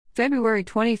February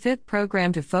 25th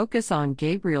program to focus on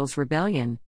Gabriel's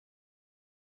rebellion.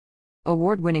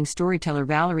 Award-winning storyteller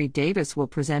Valerie Davis will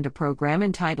present a program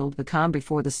entitled The Calm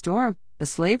Before the Storm, The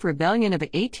Slave Rebellion of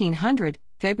 1800,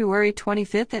 February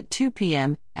 25th at 2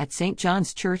 p.m. at St.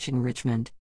 John's Church in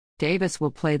Richmond. Davis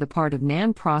will play the part of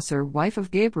Nan Prosser, wife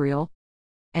of Gabriel,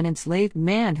 an enslaved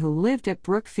man who lived at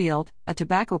Brookfield, a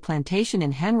tobacco plantation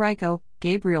in Henrico.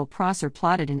 Gabriel Prosser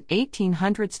plotted an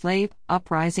 1800 slave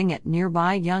uprising at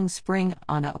nearby Young Spring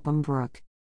on Upham Brook.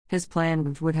 His plan,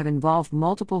 which would have involved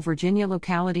multiple Virginia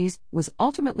localities, was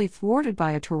ultimately thwarted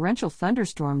by a torrential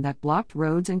thunderstorm that blocked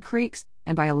roads and creeks,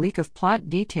 and by a leak of plot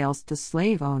details to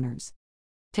slave owners.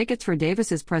 Tickets for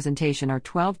Davis's presentation are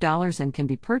 $12 and can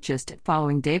be purchased.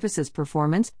 Following Davis's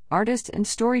performance, artist and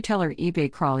storyteller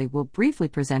eBay Crawley will briefly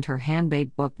present her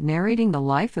handmade book narrating the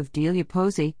life of Delia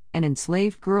Posey, an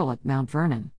enslaved girl at Mount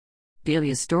Vernon.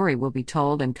 Delia's story will be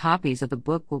told and copies of the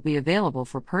book will be available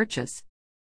for purchase.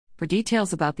 For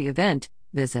details about the event,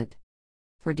 visit.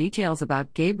 For details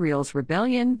about Gabriel's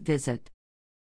rebellion, visit.